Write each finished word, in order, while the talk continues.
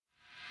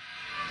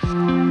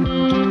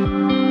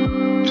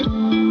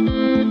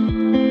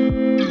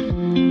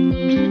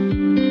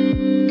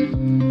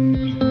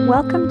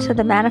Welcome to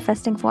the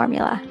Manifesting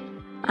Formula.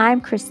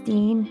 I'm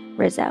Christine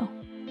Rizzo.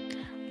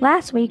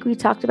 Last week we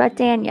talked about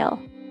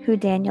Daniel, who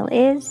Daniel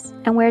is,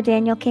 and where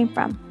Daniel came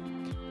from.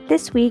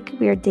 This week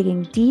we are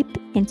digging deep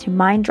into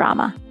mind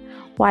drama,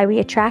 why we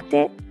attract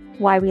it,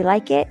 why we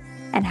like it,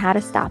 and how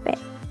to stop it,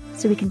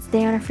 so we can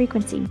stay on a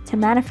frequency to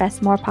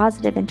manifest more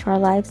positive into our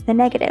lives than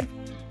negative.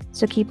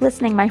 So keep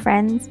listening, my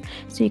friends,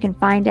 so you can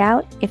find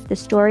out if the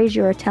stories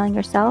you are telling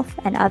yourself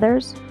and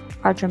others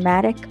are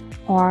dramatic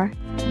or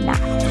not.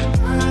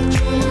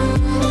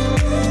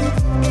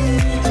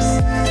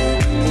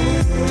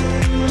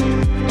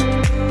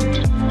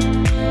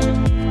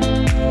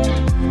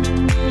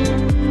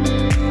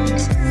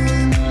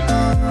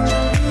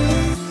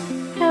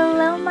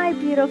 Hello, my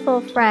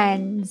beautiful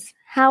friends.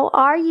 How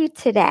are you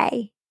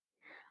today?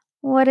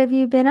 What have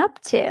you been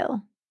up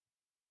to?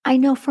 I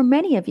know for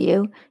many of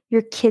you,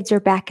 your kids are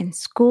back in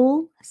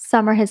school,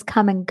 summer has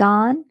come and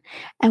gone,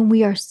 and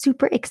we are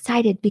super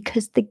excited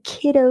because the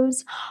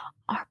kiddos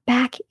are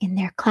back in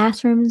their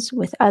classrooms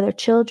with other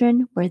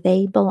children where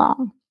they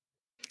belong.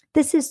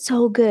 This is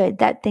so good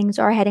that things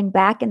are heading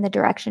back in the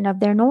direction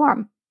of their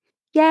norm.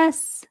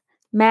 Yes,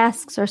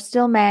 masks are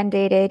still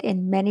mandated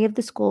in many of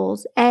the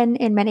schools and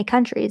in many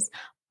countries,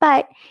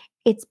 but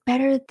it's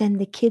better than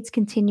the kids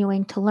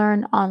continuing to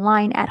learn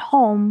online at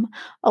home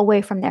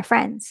away from their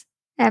friends.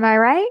 Am I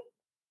right?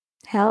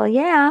 Hell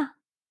yeah.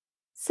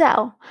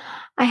 So,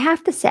 I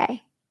have to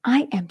say,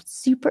 I am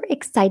super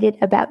excited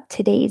about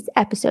today's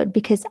episode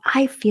because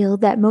I feel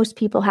that most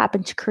people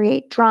happen to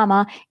create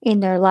drama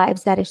in their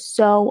lives that is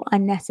so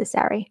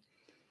unnecessary.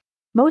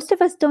 Most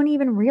of us don't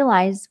even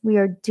realize we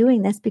are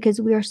doing this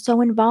because we are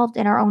so involved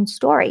in our own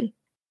story.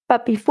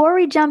 But before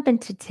we jump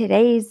into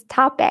today's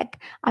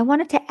topic, I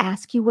wanted to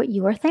ask you what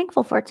you are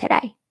thankful for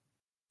today.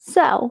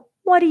 So,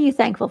 what are you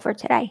thankful for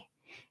today?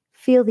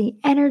 Feel the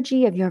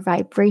energy of your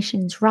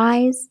vibrations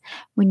rise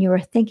when you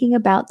are thinking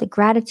about the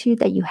gratitude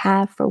that you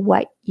have for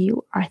what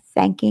you are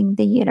thanking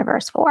the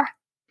universe for.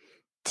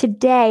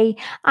 Today,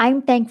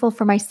 I'm thankful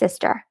for my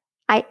sister.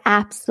 I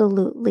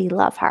absolutely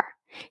love her.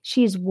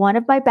 She is one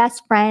of my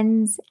best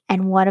friends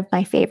and one of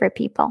my favorite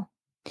people.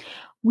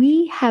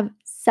 We have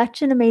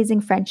such an amazing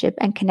friendship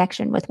and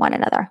connection with one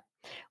another.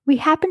 We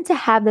happen to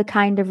have the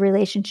kind of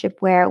relationship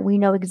where we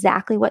know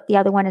exactly what the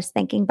other one is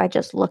thinking by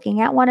just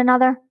looking at one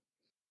another.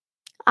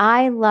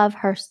 I love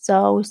her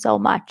so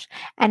much.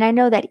 And I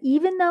know that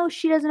even though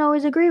she doesn't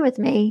always agree with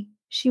me,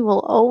 she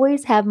will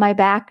always have my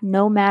back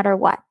no matter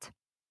what.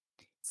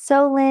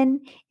 So,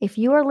 Lynn, if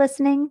you are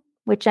listening,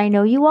 which I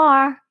know you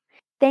are,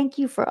 thank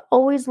you for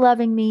always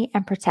loving me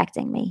and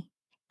protecting me.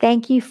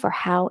 Thank you for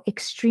how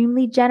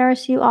extremely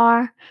generous you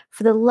are,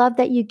 for the love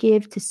that you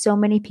give to so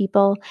many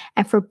people,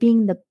 and for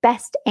being the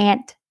best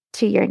aunt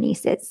to your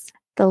nieces.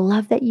 The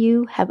love that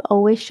you have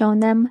always shown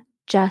them,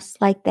 just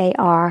like they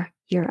are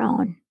your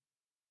own.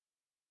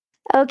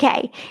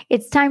 Okay,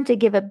 it's time to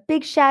give a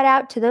big shout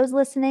out to those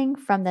listening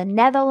from the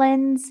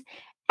Netherlands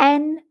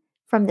and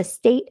from the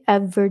state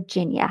of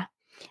Virginia.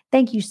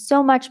 Thank you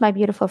so much, my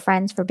beautiful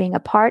friends, for being a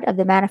part of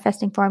the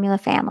Manifesting Formula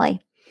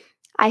family.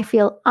 I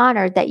feel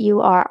honored that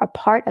you are a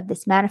part of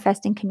this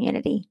manifesting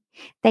community.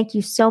 Thank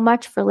you so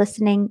much for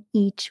listening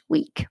each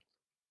week.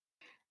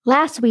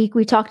 Last week,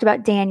 we talked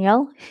about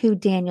Daniel, who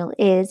Daniel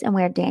is and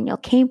where Daniel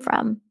came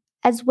from,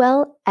 as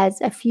well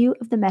as a few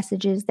of the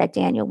messages that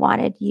Daniel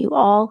wanted you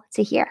all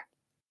to hear.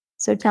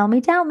 So tell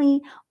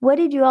me, what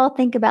did you all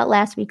think about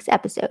last week's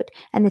episode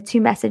and the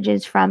two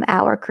messages from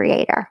our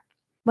creator?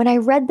 When I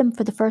read them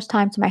for the first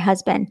time to my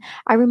husband,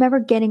 I remember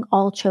getting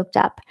all choked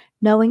up,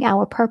 knowing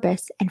our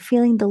purpose and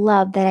feeling the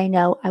love that I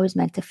know I was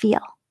meant to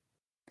feel.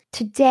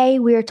 Today,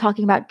 we are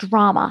talking about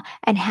drama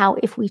and how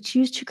if we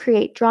choose to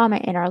create drama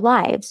in our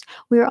lives,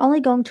 we are only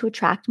going to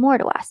attract more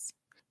to us.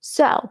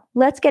 So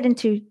let's get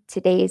into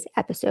today's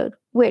episode,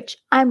 which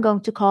I'm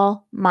going to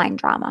call Mind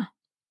Drama.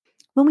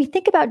 When we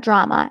think about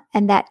drama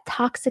and that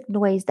toxic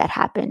noise that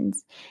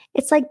happens,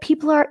 it's like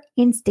people are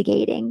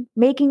instigating,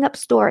 making up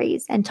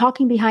stories, and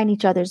talking behind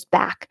each other's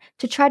back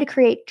to try to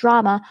create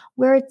drama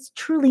where it's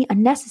truly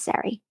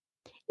unnecessary.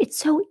 It's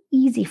so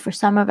easy for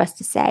some of us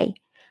to say,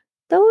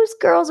 those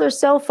girls are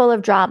so full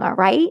of drama,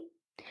 right?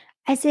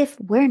 As if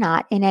we're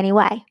not in any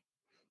way.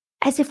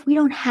 As if we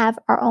don't have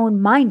our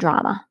own mind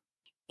drama.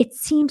 It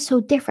seems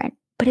so different,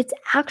 but it's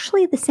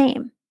actually the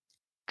same.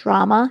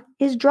 Drama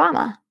is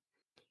drama.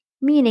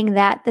 Meaning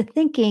that the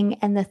thinking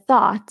and the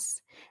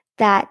thoughts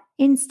that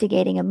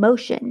instigating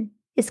emotion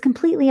is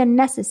completely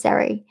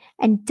unnecessary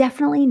and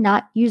definitely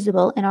not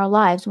usable in our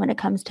lives when it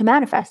comes to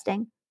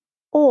manifesting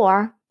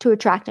or to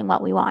attracting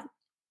what we want.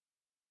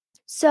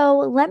 So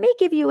let me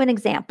give you an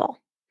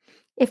example.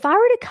 If I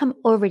were to come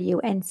over to you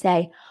and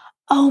say,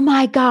 oh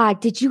my God,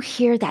 did you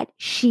hear that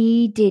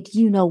she did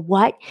you know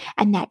what?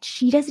 And that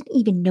she doesn't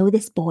even know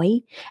this boy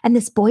and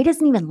this boy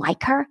doesn't even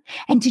like her.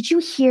 And did you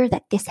hear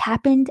that this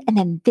happened and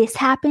then this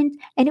happened?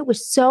 And it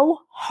was so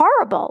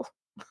horrible.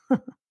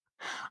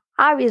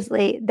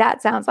 Obviously,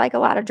 that sounds like a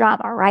lot of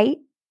drama, right?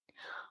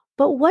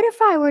 But what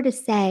if I were to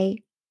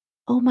say,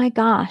 oh my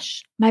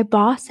gosh, my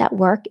boss at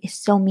work is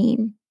so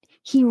mean.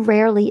 He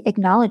rarely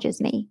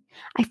acknowledges me.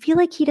 I feel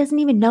like he doesn't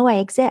even know I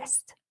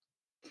exist.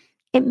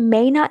 It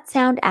may not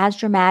sound as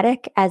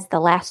dramatic as the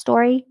last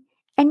story.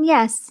 And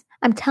yes,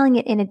 I'm telling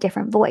it in a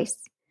different voice.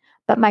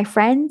 But my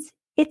friends,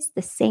 it's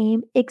the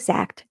same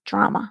exact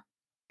drama.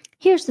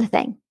 Here's the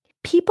thing.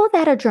 People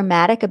that are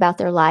dramatic about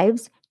their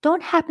lives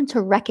don't happen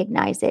to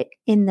recognize it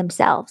in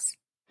themselves.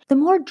 The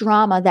more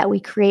drama that we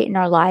create in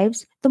our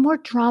lives, the more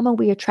drama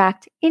we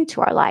attract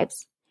into our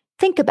lives.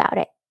 Think about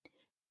it.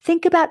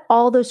 Think about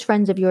all those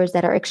friends of yours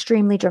that are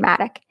extremely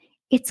dramatic.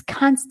 It's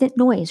constant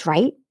noise,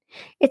 right?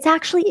 It's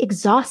actually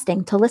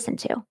exhausting to listen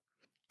to.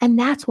 And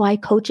that's why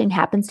coaching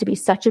happens to be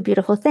such a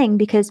beautiful thing,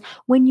 because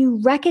when you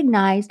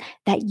recognize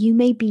that you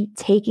may be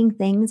taking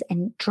things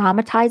and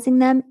dramatizing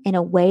them in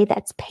a way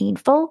that's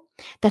painful,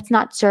 that's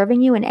not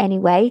serving you in any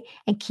way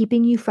and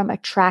keeping you from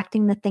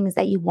attracting the things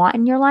that you want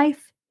in your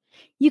life,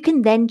 you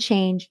can then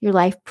change your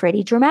life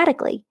pretty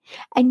dramatically,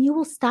 and you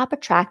will stop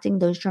attracting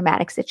those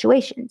dramatic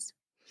situations.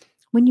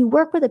 When you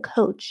work with a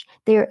coach,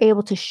 they are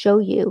able to show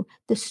you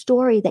the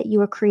story that you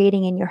are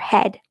creating in your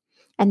head,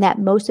 and that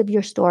most of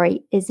your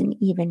story isn't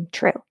even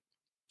true.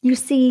 You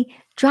see,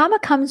 drama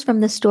comes from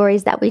the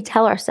stories that we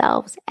tell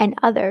ourselves and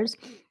others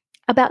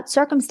about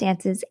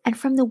circumstances and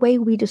from the way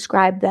we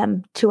describe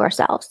them to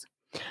ourselves.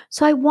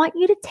 So I want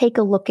you to take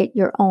a look at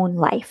your own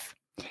life.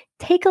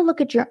 Take a look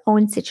at your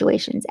own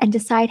situations and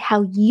decide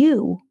how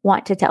you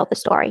want to tell the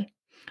story,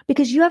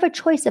 because you have a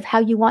choice of how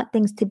you want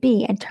things to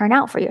be and turn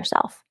out for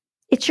yourself.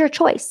 It's your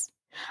choice.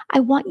 I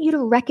want you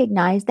to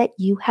recognize that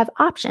you have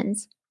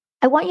options.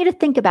 I want you to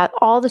think about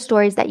all the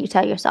stories that you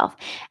tell yourself,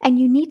 and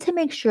you need to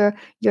make sure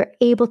you're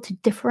able to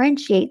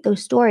differentiate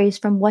those stories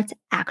from what's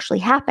actually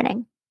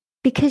happening.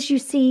 Because you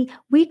see,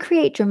 we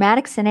create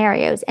dramatic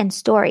scenarios and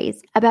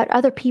stories about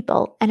other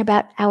people and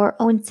about our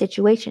own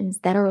situations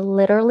that are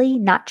literally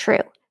not true,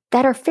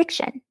 that are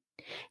fiction.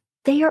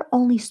 They are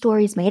only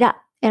stories made up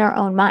in our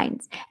own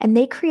minds, and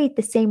they create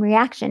the same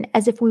reaction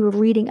as if we were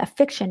reading a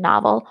fiction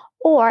novel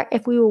or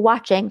if we were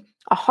watching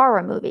a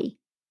horror movie.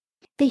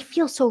 They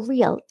feel so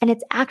real, and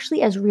it's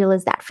actually as real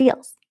as that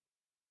feels.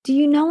 Do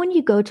you know when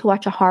you go to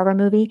watch a horror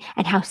movie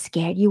and how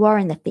scared you are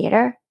in the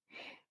theater?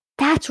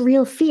 That's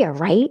real fear,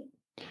 right?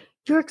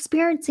 You're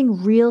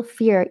experiencing real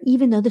fear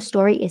even though the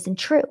story isn't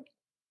true.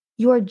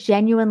 You are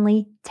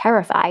genuinely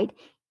terrified,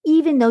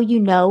 even though you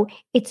know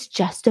it's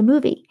just a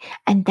movie.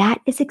 And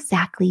that is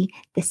exactly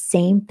the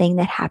same thing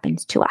that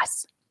happens to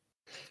us.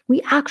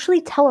 We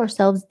actually tell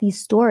ourselves these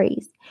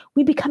stories.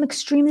 We become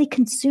extremely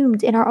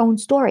consumed in our own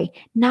story,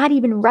 not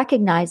even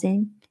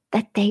recognizing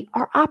that they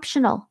are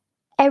optional,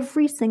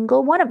 every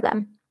single one of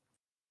them.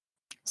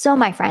 So,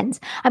 my friends,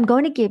 I'm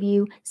going to give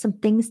you some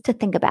things to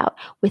think about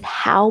with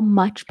how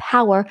much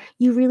power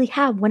you really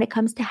have when it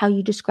comes to how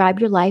you describe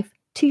your life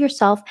to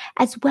yourself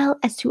as well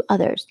as to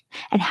others,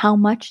 and how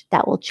much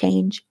that will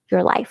change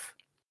your life.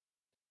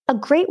 A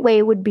great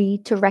way would be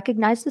to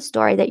recognize the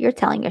story that you're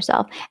telling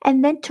yourself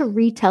and then to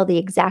retell the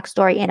exact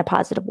story in a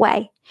positive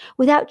way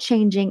without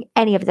changing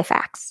any of the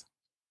facts.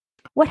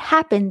 What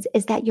happens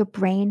is that your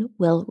brain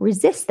will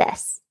resist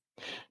this,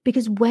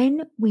 because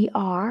when we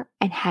are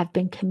and have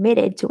been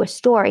committed to a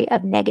story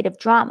of negative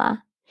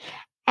drama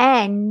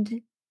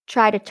and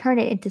try to turn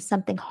it into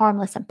something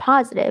harmless and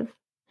positive,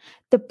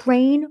 the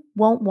brain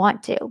won't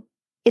want to.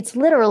 It's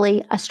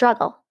literally a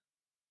struggle.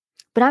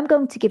 But I'm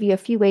going to give you a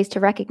few ways to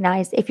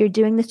recognize if you're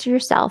doing this to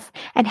yourself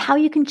and how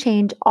you can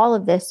change all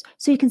of this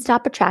so you can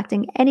stop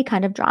attracting any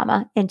kind of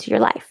drama into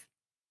your life.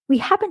 We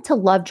happen to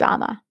love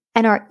drama,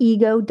 and our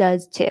ego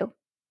does too.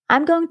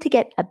 I'm going to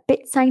get a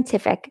bit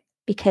scientific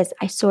because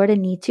I sort of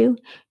need to,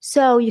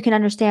 so you can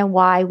understand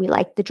why we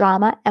like the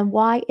drama and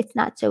why it's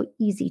not so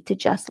easy to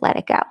just let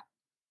it go.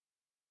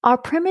 Our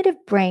primitive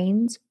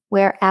brains,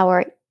 where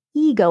our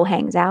ego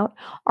hangs out,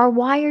 are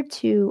wired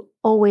to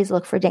always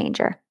look for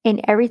danger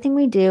in everything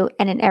we do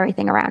and in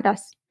everything around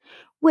us,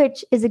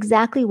 which is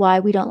exactly why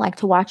we don't like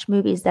to watch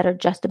movies that are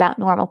just about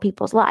normal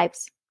people's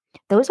lives.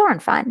 Those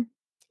aren't fun.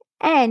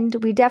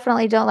 And we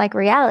definitely don't like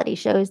reality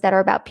shows that are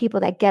about people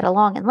that get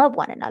along and love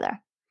one another.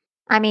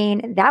 I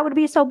mean, that would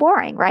be so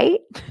boring,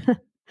 right?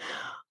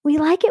 We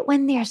like it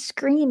when they're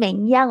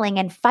screaming, yelling,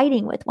 and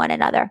fighting with one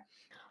another.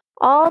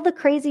 All the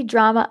crazy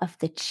drama of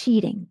the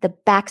cheating, the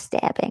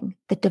backstabbing,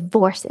 the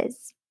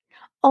divorces.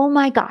 Oh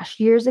my gosh,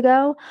 years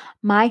ago,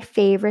 my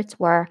favorites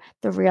were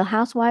The Real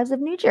Housewives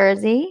of New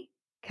Jersey.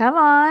 Come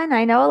on,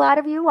 I know a lot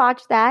of you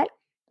watch that.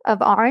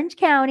 Of Orange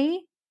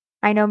County.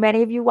 I know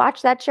many of you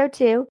watch that show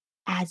too,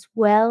 as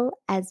well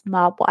as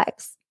Mob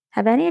Wives.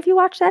 Have any of you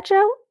watched that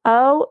show?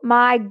 Oh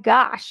my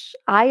gosh,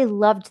 I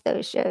loved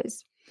those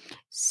shows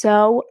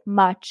so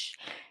much.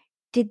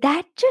 Did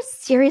that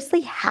just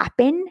seriously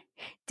happen?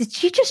 Did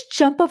she just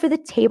jump over the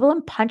table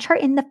and punch her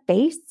in the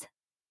face?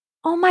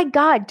 Oh my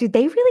God, do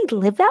they really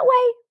live that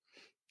way?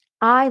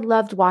 I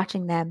loved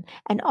watching them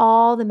and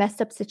all the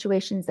messed up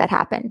situations that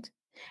happened.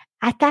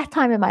 At that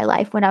time in my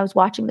life, when I was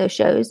watching those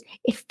shows,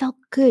 it felt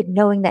good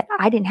knowing that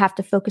I didn't have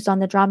to focus on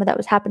the drama that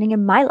was happening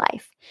in my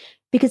life,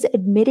 because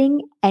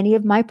admitting any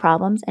of my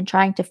problems and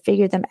trying to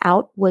figure them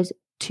out was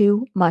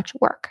too much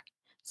work.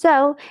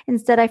 So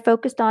instead, I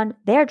focused on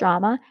their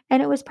drama,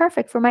 and it was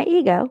perfect for my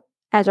ego,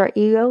 as our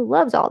ego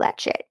loves all that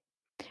shit.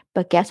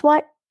 But guess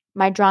what?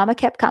 My drama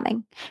kept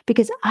coming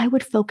because I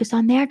would focus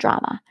on their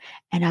drama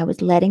and I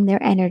was letting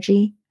their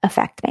energy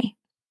affect me.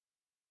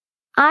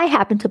 I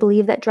happen to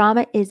believe that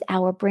drama is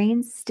our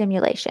brain's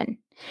stimulation,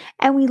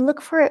 and we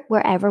look for it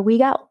wherever we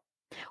go.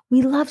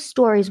 We love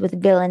stories with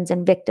villains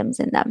and victims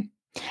in them.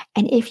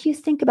 And if you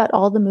think about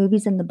all the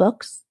movies and the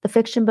books, the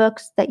fiction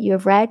books that you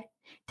have read,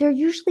 there are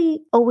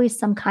usually always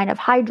some kind of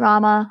high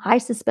drama, high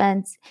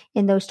suspense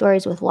in those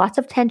stories with lots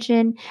of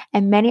tension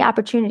and many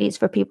opportunities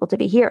for people to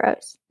be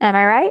heroes. Am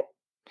I right?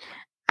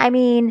 I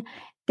mean,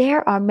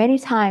 there are many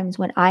times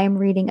when I am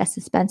reading a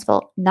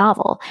suspenseful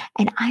novel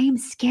and I am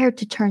scared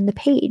to turn the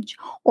page,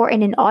 or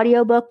in an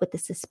audiobook with the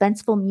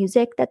suspenseful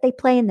music that they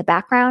play in the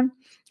background.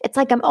 It's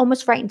like I'm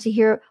almost frightened to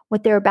hear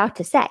what they're about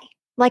to say,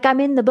 like I'm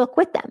in the book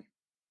with them.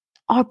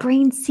 Our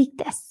brains seek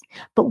this,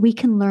 but we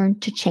can learn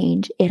to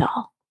change it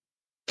all.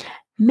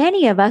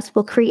 Many of us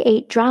will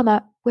create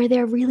drama where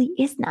there really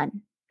is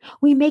none.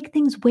 We make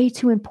things way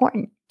too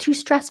important, too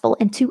stressful,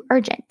 and too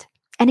urgent.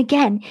 And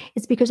again,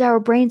 it's because our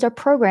brains are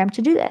programmed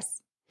to do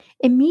this.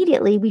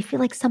 Immediately, we feel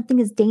like something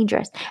is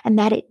dangerous and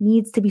that it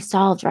needs to be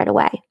solved right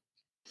away.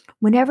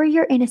 Whenever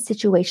you're in a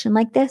situation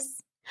like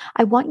this,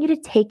 I want you to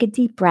take a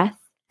deep breath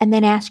and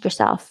then ask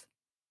yourself,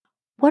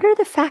 what are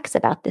the facts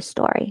about this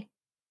story?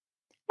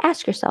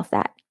 Ask yourself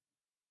that.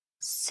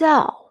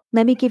 So,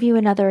 let me give you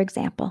another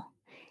example.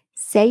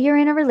 Say you're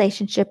in a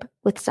relationship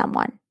with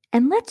someone,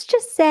 and let's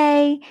just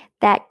say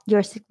that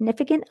your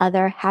significant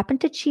other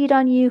happened to cheat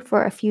on you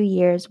for a few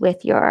years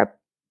with your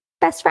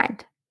best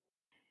friend.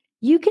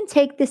 You can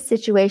take this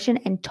situation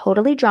and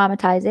totally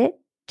dramatize it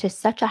to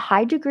such a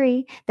high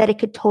degree that it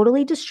could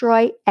totally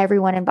destroy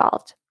everyone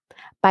involved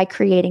by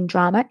creating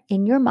drama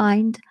in your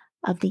mind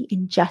of the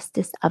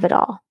injustice of it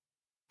all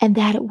and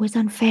that it was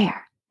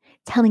unfair.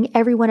 Telling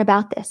everyone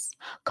about this,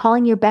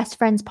 calling your best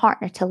friend's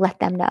partner to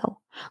let them know,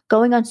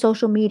 going on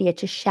social media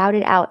to shout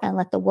it out and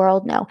let the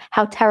world know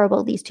how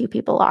terrible these two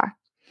people are,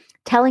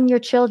 telling your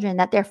children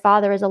that their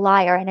father is a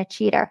liar and a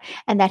cheater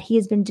and that he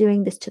has been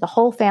doing this to the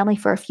whole family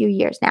for a few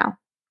years now.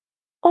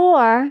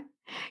 Or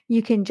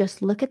you can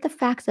just look at the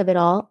facts of it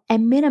all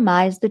and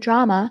minimize the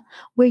drama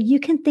where you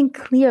can think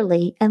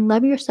clearly and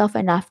love yourself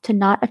enough to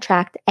not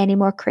attract any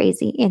more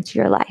crazy into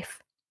your life.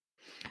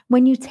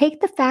 When you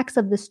take the facts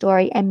of the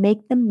story and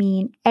make them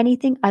mean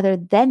anything other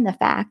than the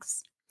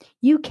facts,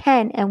 you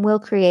can and will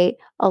create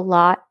a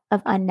lot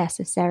of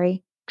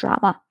unnecessary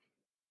drama.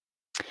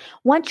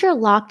 Once you're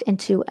locked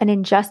into an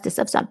injustice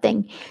of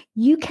something,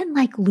 you can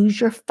lose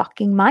your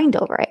fucking mind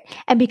over it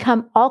and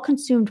become all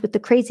consumed with the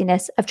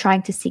craziness of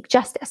trying to seek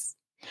justice.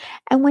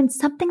 And when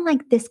something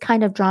like this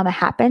kind of drama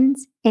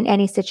happens in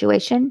any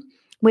situation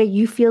where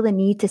you feel the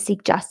need to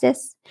seek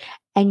justice,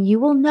 and you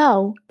will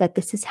know that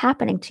this is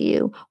happening to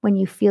you when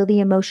you feel the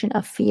emotion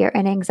of fear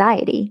and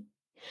anxiety,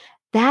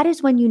 that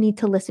is when you need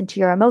to listen to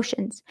your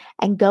emotions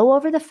and go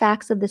over the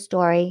facts of the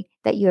story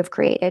that you have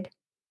created,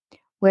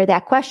 where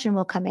that question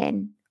will come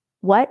in.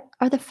 What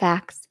are the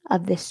facts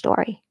of this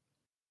story?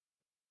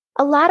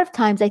 A lot of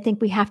times I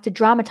think we have to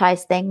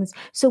dramatize things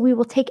so we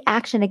will take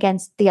action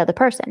against the other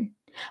person.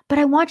 But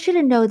I want you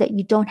to know that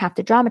you don't have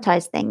to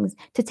dramatize things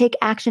to take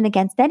action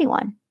against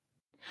anyone.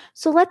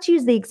 So let's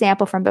use the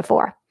example from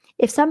before.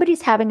 If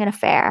somebody's having an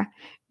affair,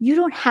 you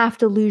don't have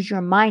to lose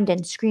your mind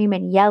and scream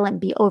and yell and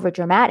be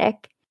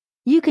overdramatic.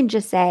 You can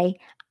just say,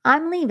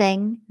 I'm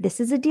leaving. This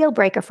is a deal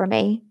breaker for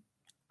me.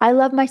 I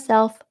love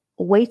myself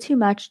way too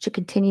much to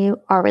continue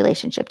our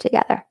relationship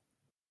together.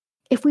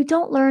 If we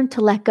don't learn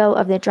to let go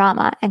of the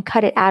drama and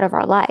cut it out of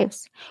our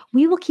lives,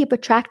 we will keep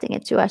attracting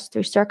it to us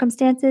through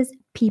circumstances,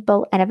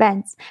 people, and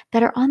events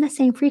that are on the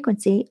same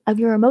frequency of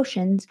your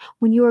emotions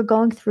when you are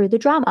going through the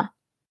drama.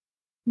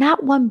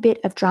 Not one bit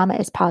of drama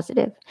is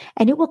positive,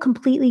 and it will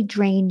completely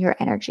drain your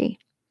energy.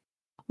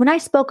 When I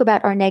spoke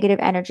about our negative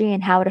energy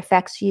and how it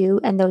affects you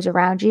and those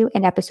around you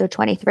in episode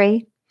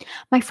 23,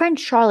 my friend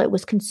Charlotte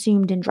was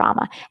consumed in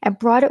drama and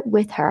brought it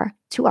with her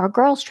to our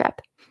girls'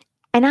 trip.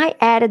 And I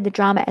added the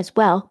drama as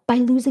well by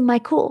losing my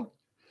cool.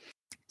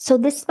 So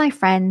this, my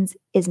friends,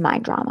 is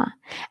mind drama.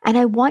 And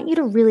I want you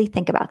to really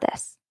think about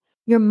this.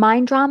 Your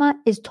mind drama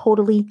is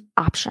totally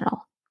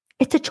optional.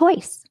 It's a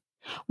choice.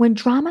 When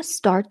drama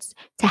starts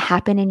to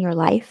happen in your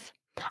life,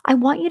 I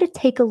want you to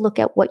take a look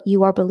at what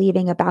you are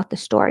believing about the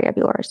story of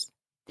yours.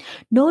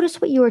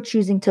 Notice what you are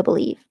choosing to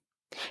believe,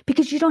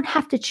 because you don't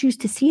have to choose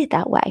to see it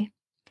that way.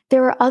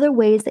 There are other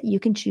ways that you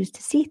can choose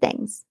to see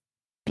things,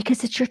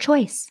 because it's your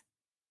choice.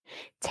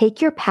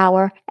 Take your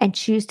power and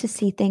choose to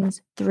see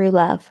things through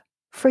love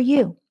for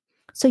you,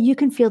 so you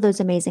can feel those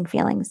amazing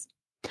feelings.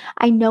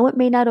 I know it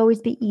may not always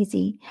be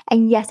easy,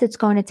 and yes, it's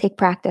going to take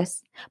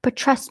practice, but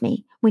trust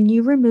me, when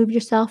you remove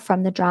yourself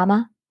from the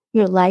drama,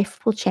 your life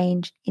will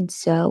change in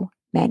so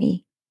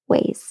many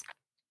ways.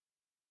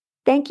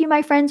 Thank you,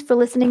 my friends, for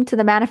listening to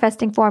the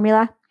Manifesting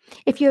Formula.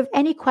 If you have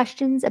any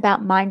questions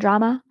about mind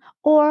drama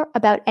or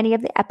about any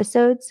of the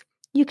episodes,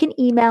 you can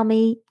email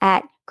me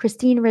at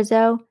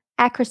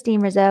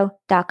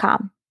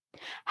christinerizzo@christinerizzo.com.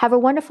 Have a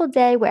wonderful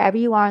day wherever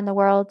you are in the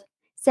world,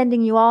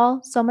 sending you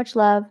all so much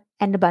love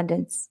and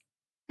abundance.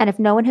 And if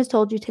no one has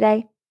told you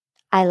today,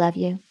 I love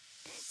you.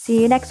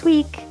 See you next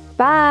week.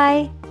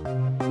 Bye.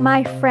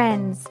 My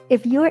friends,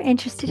 if you are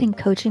interested in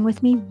coaching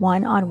with me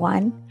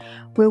one-on-one,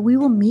 where we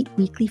will meet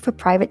weekly for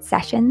private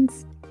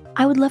sessions,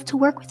 I would love to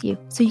work with you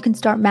so you can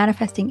start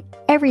manifesting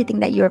everything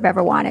that you have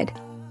ever wanted.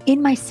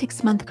 In my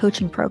 6-month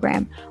coaching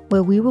program,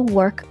 where we will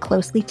work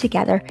closely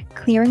together,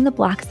 clearing the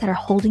blocks that are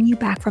holding you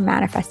back from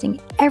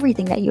manifesting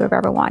everything that you have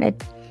ever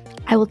wanted,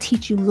 I will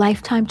teach you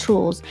lifetime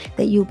tools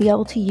that you'll be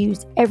able to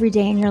use every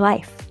day in your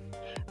life.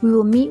 We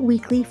will meet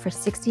weekly for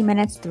 60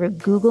 minutes through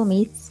Google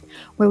Meets,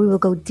 where we will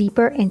go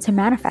deeper into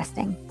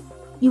manifesting.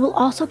 You will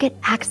also get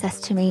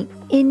access to me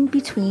in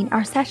between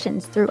our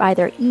sessions through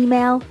either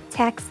email,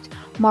 text,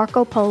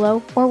 Marco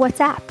Polo, or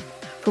WhatsApp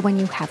for when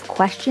you have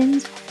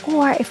questions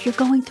or if you're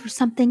going through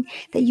something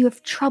that you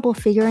have trouble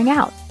figuring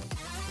out.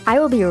 I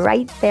will be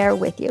right there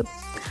with you.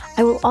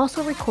 I will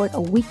also record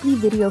a weekly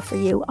video for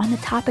you on the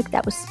topic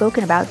that was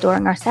spoken about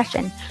during our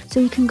session, so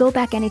you can go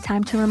back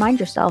anytime to remind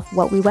yourself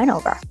what we went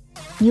over.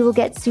 You will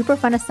get super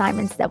fun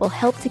assignments that will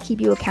help to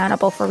keep you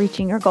accountable for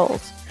reaching your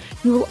goals.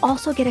 You will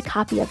also get a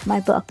copy of my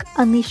book,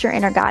 Unleash Your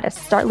Inner Goddess,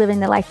 Start Living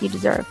the Life You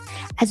Deserve,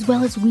 as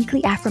well as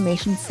weekly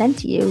affirmations sent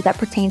to you that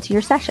pertain to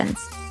your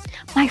sessions.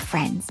 My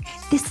friends,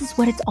 this is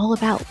what it's all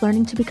about,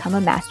 learning to become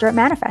a master at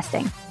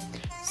manifesting.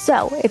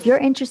 So if you're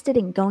interested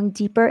in going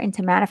deeper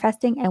into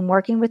manifesting and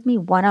working with me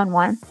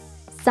one-on-one,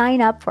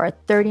 sign up for a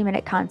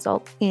 30-minute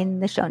consult in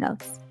the show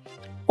notes.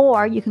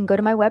 Or you can go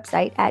to my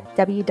website at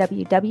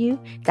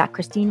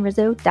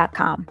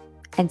www.christinerizzo.com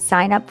and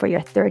sign up for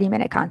your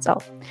 30-minute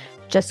consult.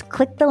 Just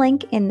click the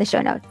link in the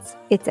show notes.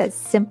 It's as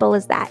simple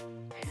as that.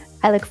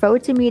 I look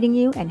forward to meeting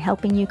you and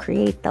helping you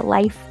create the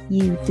life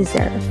you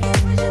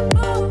deserve.